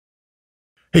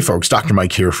Hey folks, Dr.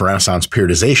 Mike here for Renaissance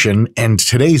Periodization, and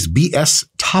today's BS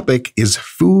topic is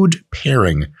food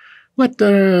pairing. What,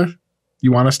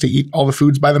 you want us to eat all the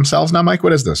foods by themselves now, Mike?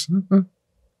 What is this?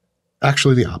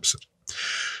 Actually, the opposite.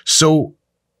 So,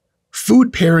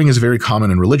 food pairing is very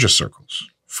common in religious circles.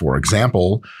 For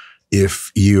example,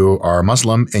 if you are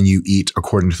Muslim and you eat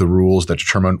according to the rules that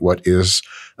determine what is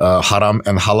haram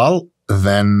and halal,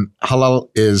 then halal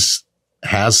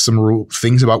has some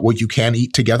things about what you can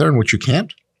eat together and what you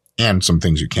can't, and some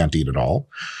things you can't eat at all.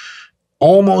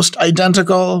 Almost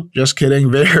identical, just kidding,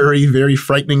 very, very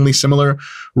frighteningly similar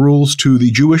rules to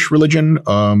the Jewish religion.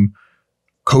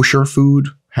 Kosher food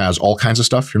has all kinds of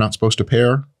stuff you're not supposed to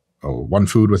pair. One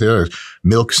food with the other.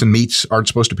 Milks and meats aren't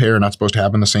supposed to pair, not supposed to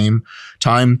happen at the same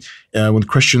time. When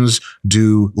Christians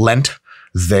do Lent,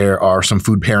 there are some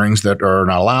food pairings that are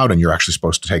not allowed, and you're actually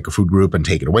supposed to take a food group and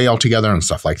take it away altogether and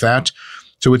stuff like that.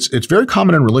 So it's very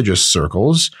common in religious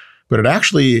circles, but it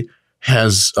actually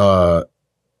has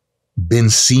been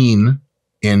seen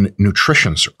in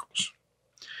nutrition circles.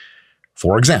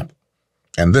 For example,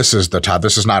 and this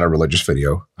is not a religious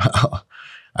video.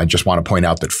 I just want to point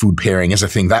out that food pairing is a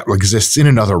thing that exists in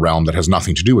another realm that has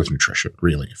nothing to do with nutrition,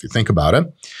 really, if you think about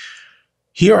it.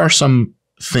 Here are some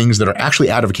things that are actually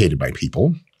advocated by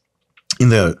people in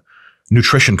the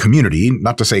nutrition community,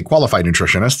 not to say qualified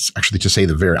nutritionists, actually to say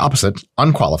the very opposite.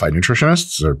 Unqualified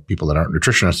nutritionists, or people that aren't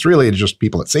nutritionists really, it's just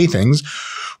people that say things,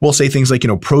 will say things like,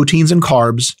 proteins and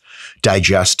carbs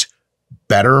digest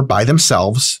better by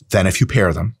themselves than if you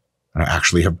pair them. And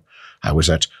I was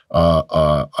at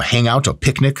a hangout, a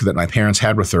picnic that my parents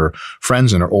had with their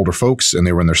friends and their older folks, and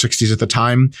they were in their 60s at the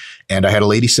time. And I had a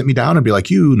lady sit me down and be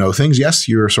like, "You know things. Yes,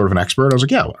 you're sort of an expert." I was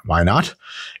like, "Yeah, why not?"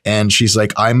 And she's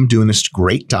like, "I'm doing this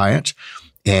great diet.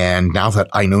 And now that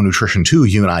I know nutrition too,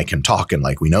 you and I can talk and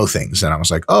we know things." And I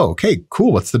was like, "Oh, okay,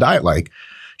 cool. What's the diet like?"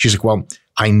 She's like, "Well,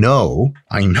 I know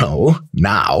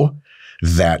now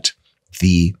that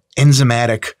the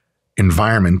enzymatic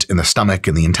environment in the stomach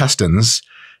and the intestines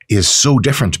is so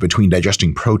different between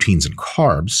digesting proteins and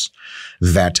carbs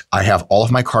that I have all of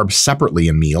my carbs separately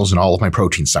in meals and all of my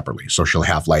proteins separately." So she'll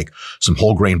have some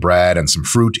whole grain bread and some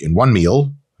fruit in one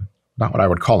meal. Not what I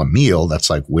would call a meal. That's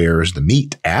where's the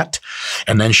meat at?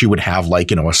 And then she would have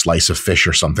a slice of fish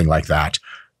or something like that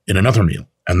in another meal.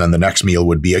 And then the next meal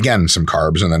would be again some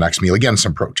carbs, and the next meal again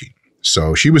some protein.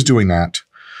 So she was doing that.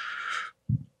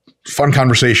 Fun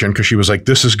conversation, because she was like,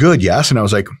 "This is good, yes?" And I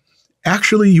was like,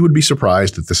 "Actually, you would be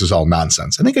surprised that this is all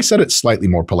nonsense." I think I said it slightly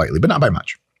more politely, but not by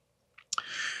much.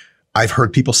 I've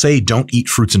heard people say don't eat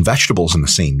fruits and vegetables in the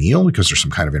same meal because there's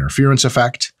some kind of interference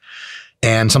effect.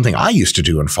 And something I used to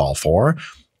do and fall for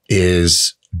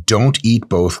is don't eat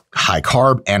both high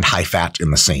carb and high fat in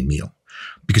the same meal.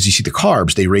 Because you see, the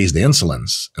carbs, they raise the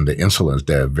insulins, and the insulins,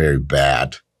 they're very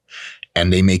bad.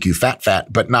 And they make you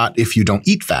fat, but not if you don't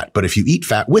eat fat. But if you eat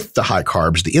fat with the high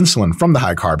carbs, the insulin from the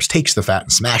high carbs takes the fat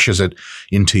and smashes it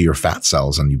into your fat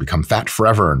cells, and you become fat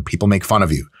forever, and people make fun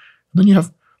of you. And then you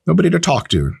have nobody to talk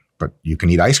to, but you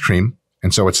can eat ice cream.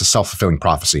 And so it's a self-fulfilling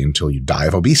prophecy until you die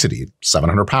of obesity,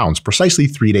 700 pounds, precisely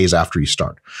 3 days after you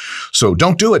start. So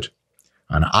don't do it.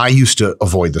 And I used to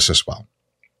avoid this as well.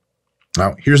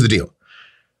 Now, here's the deal.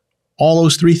 All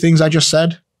those three things I just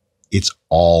said, it's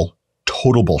all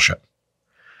total bullshit.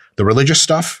 The religious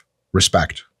stuff,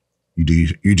 respect. You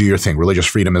do your thing. Religious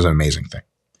freedom is an amazing thing.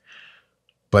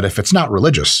 But if it's not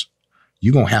religious,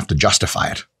 you're going to have to justify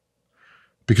it.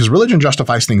 Because religion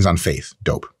justifies things on faith.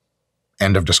 Dope.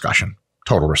 End of discussion.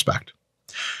 Total respect.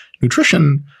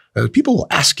 Nutrition, people will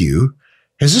ask you,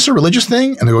 "Is this a religious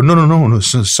thing?" And they go, no,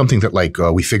 this is something that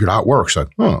we figured out works. Oh,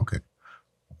 okay.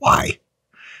 Why?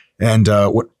 And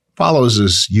what follows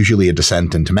is usually a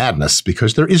descent into madness,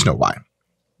 because there is no why.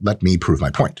 Let me prove my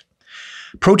point.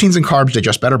 Proteins and carbs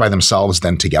digest better by themselves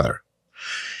than together.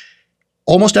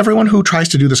 Almost everyone who tries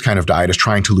to do this kind of diet is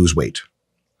trying to lose weight.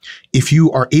 If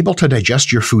you are able to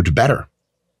digest your food better,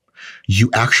 you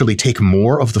actually take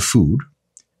more of the food,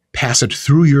 pass it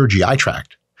through your GI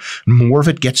tract. More of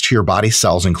it gets to your body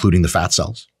cells, including the fat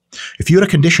cells. If you had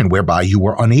a condition whereby you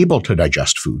were unable to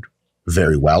digest food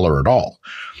very well or at all,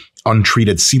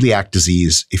 untreated celiac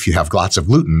disease, if you have lots of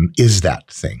gluten, is that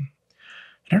thing.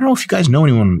 I don't know if you guys know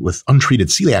anyone with untreated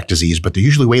celiac disease, but they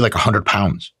usually weigh 100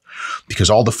 pounds because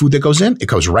all the food that goes in, it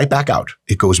goes right back out.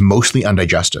 It goes mostly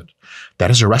undigested.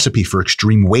 That is a recipe for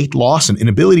extreme weight loss and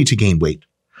inability to gain weight.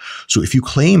 So if you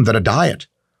claim that a diet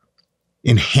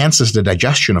enhances the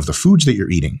digestion of the foods that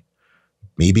you're eating,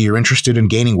 maybe you're interested in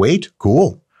gaining weight,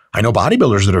 cool. I know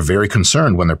bodybuilders that are very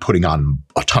concerned when they're putting on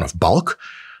a ton of bulk.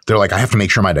 They're like, I have to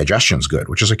make sure my digestion's good,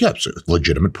 which is yeah, it's a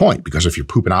legitimate point, because if you're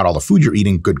pooping out all the food you're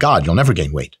eating, good God, you'll never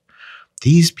gain weight.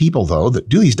 These people, though, that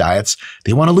do these diets,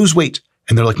 they want to lose weight.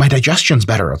 And they're like, my digestion's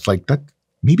better. It's like, that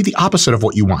maybe the opposite of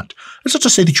what you want. It's not to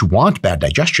say that you want bad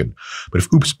digestion, but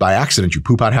if, oops, by accident, you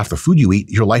poop out half the food you eat,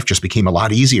 your life just became a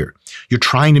lot easier. You're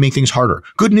trying to make things harder.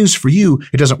 Good news for you,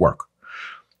 it doesn't work.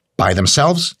 By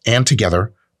themselves and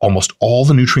together, almost all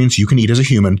the nutrients you can eat as a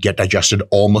human get digested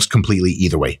almost completely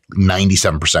either way,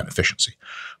 97% efficiency.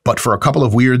 But for a couple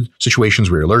of weird situations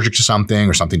where you're allergic to something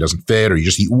or something doesn't fit or you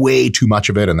just eat way too much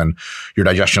of it and then your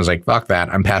digestion is like, fuck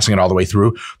that, I'm passing it all the way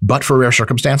through. But for rare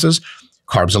circumstances,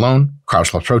 carbs alone,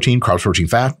 carbs plus protein,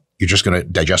 fat, you're just going to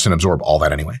digest and absorb all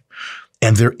that anyway.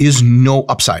 And there is no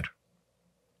upside.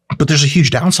 But there's a huge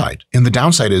downside. And the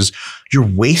downside is you're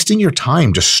wasting your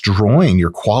time destroying your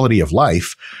quality of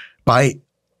life by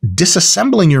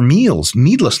disassembling your meals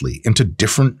needlessly into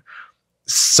different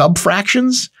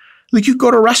subfractions. Like you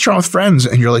go to a restaurant with friends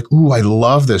and you're like, ooh, I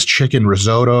love this chicken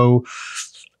risotto.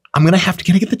 Can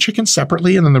I get the chicken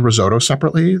separately and then the risotto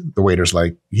separately? The waiter's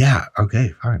like, yeah,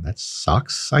 okay, fine. That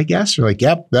sucks, I guess. You're like,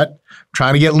 yep,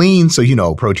 trying to get lean. So,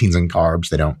 proteins and carbs,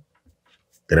 they don't,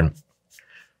 and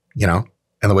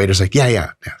the waiter's like,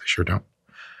 yeah, they sure don't.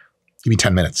 Give me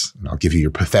 10 minutes and I'll give you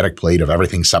your pathetic plate of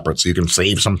everything separate so you can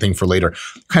save something for later.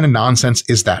 What kind of nonsense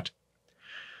is that?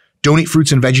 Don't eat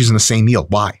fruits and veggies in the same meal.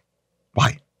 Why?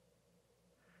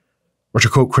 Or to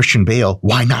quote Christian Bale,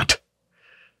 why not?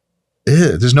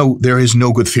 There is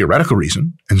no good theoretical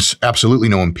reason and absolutely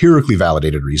no empirically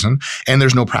validated reason. And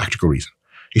there's no practical reason.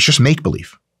 It's just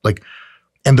make-believe.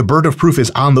 And the burden of proof is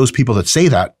on those people that say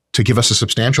that to give us a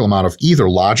substantial amount of either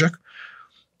logic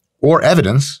or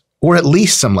evidence, or at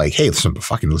least some hey,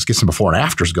 let's get some before and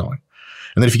afters going.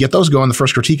 And then if you get those going, the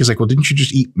first critique is like, well, didn't you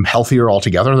just eat healthier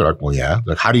altogether? They're like, well, yeah.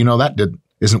 How do you know that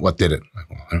isn't what did it?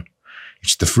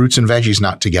 It's the fruits and veggies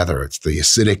not together. It's the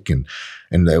acidic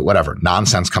and the whatever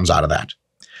nonsense comes out of that.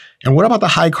 And what about the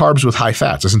high carbs with high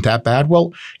fats? Isn't that bad?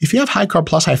 Well, if you have high carb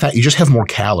plus high fat, you just have more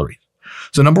calories.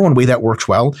 So number one way that works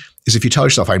well is if you tell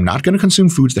yourself, I'm not going to consume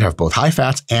foods that have both high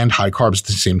fats and high carbs at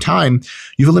the same time,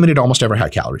 you've eliminated almost every high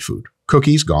calorie food.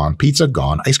 Cookies, gone. Pizza,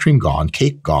 gone. Ice cream, gone.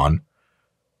 Cake, gone.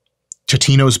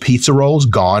 Totino's pizza rolls,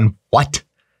 gone. What?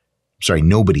 Sorry,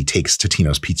 nobody takes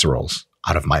Totino's pizza rolls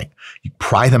you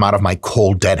pry them out of my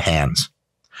cold, dead hands.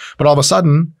 But all of a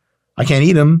sudden, I can't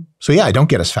eat them. So yeah, I don't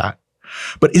get as fat.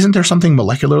 But isn't there something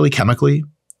molecularly, chemically,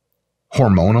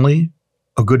 hormonally,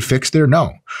 a good fix there?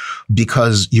 No,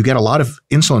 because you get a lot of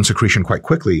insulin secretion quite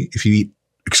quickly if you eat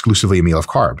exclusively a meal of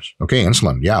carbs. Okay,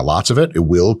 insulin, yeah, lots of it. It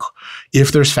will,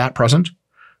 if there's fat present,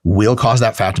 will cause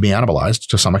that fat to be anabolized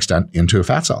to some extent into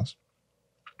fat cells.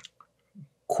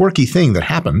 Quirky thing that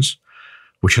happens,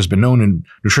 which has been known in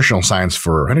nutritional science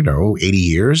for, 80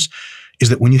 years, is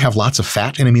that when you have lots of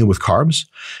fat in a meal with carbs,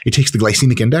 it takes the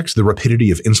glycemic index, the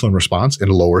rapidity of insulin response,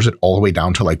 and lowers it all the way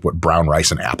down to what brown rice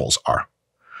and apples are.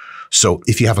 So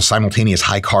if you have a simultaneous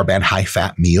high carb and high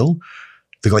fat meal,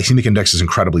 the glycemic index is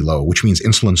incredibly low, which means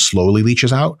insulin slowly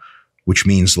leaches out, which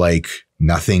means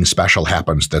nothing special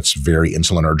happens that's very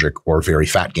insulinergic or very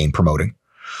fat gain promoting.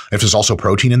 If there's also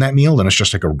protein in that meal, then it's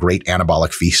just a great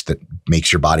anabolic feast that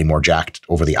makes your body more jacked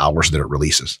over the hours that it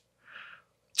releases.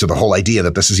 So the whole idea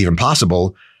that this is even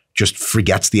possible just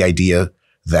forgets the idea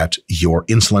that your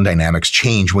insulin dynamics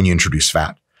change when you introduce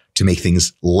fat to make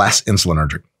things less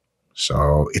insulinergic.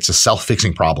 So it's a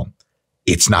self-fixing problem.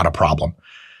 It's not a problem.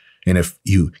 And if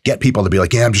you get people to be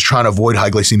like, yeah, I'm just trying to avoid high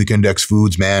glycemic index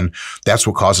foods, man, that's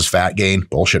what causes fat gain.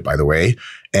 Bullshit, by the way.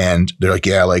 And they're like,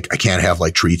 yeah, I can't have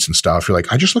treats and stuff. You're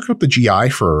like, I just looked up the GI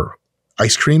for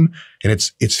ice cream and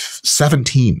it's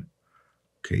 17.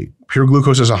 Okay. Pure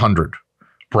glucose is 100.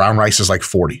 Brown rice is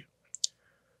 40.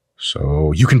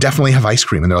 So you can definitely have ice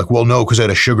cream. And they're like, well, no, because it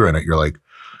has sugar in it. You're like,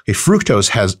 okay, fructose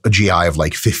has a GI of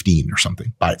 15 or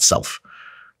something by itself.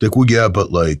 They're like, well, yeah,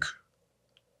 but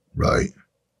right.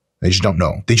 They just don't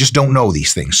know. They just don't know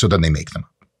these things, so then they make them.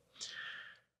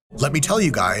 Let me tell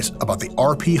you guys about the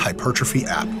RP Hypertrophy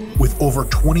app. With over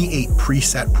 28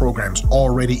 preset programs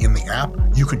already in the app,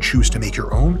 you can choose to make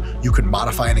your own, you can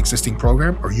modify an existing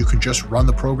program, or you can just run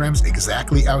the programs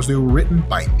exactly as they were written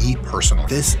by me personally.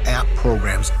 This app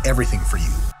programs everything for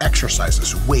you.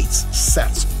 Exercises, weights,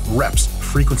 sets, reps,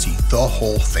 frequency, the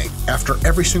whole thing. After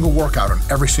every single workout on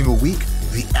every single week,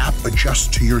 the app adjusts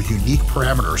to your unique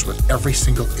parameters with every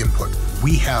single input.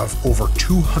 We have over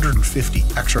 250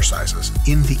 exercises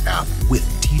in the app with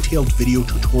detailed video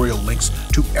tutorial links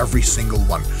to every single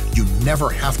one. You never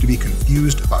have to be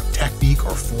confused about technique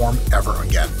or form ever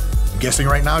again. I'm guessing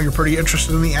right now you're pretty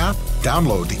interested in the app?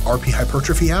 Download the RP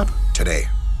Hypertrophy app today.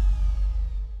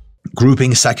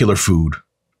 Grouping secular food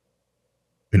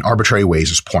in arbitrary ways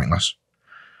is pointless.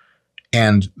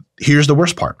 And here's the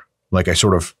worst part. like I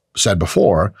sort of said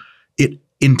before, it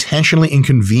intentionally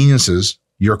inconveniences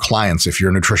your clients if you're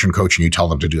a nutrition coach and you tell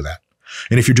them to do that.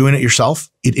 And if you're doing it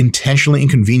yourself, it intentionally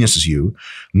inconveniences you,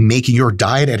 making your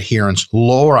diet adherence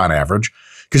lower on average.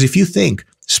 Because if you think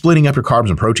splitting up your carbs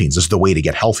and proteins is the way to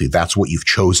get healthy, that's what you've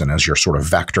chosen as your sort of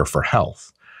vector for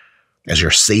health, as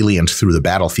your salient through the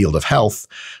battlefield of health,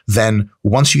 then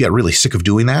once you get really sick of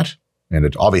doing that, and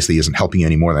it obviously isn't helping you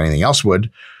any more than anything else would,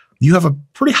 you have a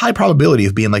pretty high probability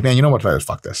of being like, man, you know what,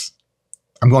 fuck this.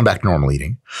 I'm going back to normal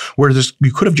eating. Whereas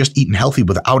you could have just eaten healthy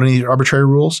without any arbitrary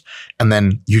rules, and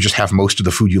then you just have most of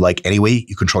the food you like anyway.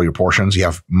 You control your portions. You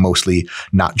have mostly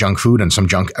not junk food and some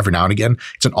junk every now and again.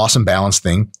 It's an awesome balanced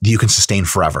thing that you can sustain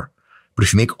forever. But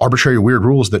if you make arbitrary weird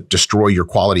rules that destroy your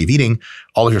quality of eating,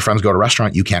 all of your friends go to a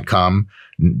restaurant, you can't come.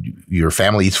 Your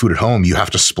family eats food at home, you have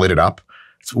to split it up.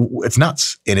 It's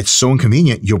nuts. And it's so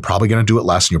inconvenient, you're probably going to do it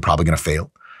less and you're probably going to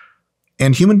fail.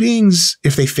 And human beings,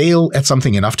 if they fail at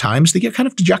something enough times, they get kind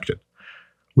of dejected.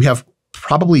 We have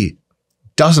probably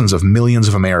dozens of millions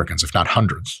of Americans, if not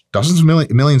hundreds, dozens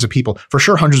of millions of people, for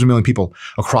sure hundreds of million people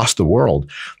across the world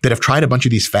that have tried a bunch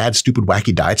of these fad, stupid,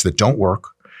 wacky diets that don't work,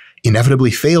 inevitably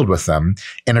failed with them,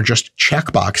 and are just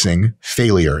checkboxing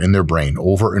failure in their brain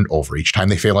over and over each time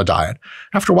they fail a diet.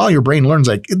 After a while, your brain learns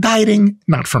like, dieting,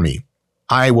 not for me.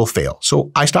 I will fail.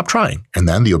 So I stop trying. And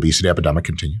then the obesity epidemic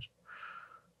continues.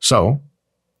 So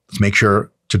let's make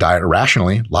sure to diet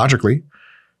irrationally, logically.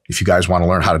 If you guys want to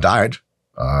learn how to diet,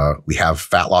 we have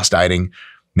Fat Loss Dieting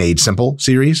Made Simple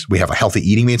series. We have a Healthy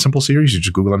Eating Made Simple series. You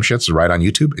just Google them shits. They're right on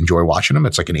YouTube. Enjoy watching them.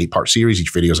 It's like an 8-part series.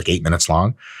 Each video is like 8 minutes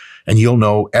long. And you'll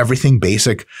know everything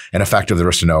basic and effective there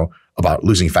is to know about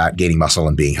losing fat, gaining muscle,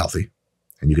 and being healthy.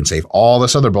 And you can save all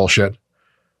this other bullshit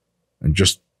and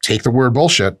just take the word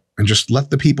bullshit and just let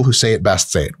the people who say it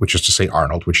best say it, which is to say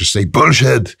Arnold, which is to say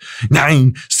bullshit.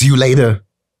 Nine. See you later.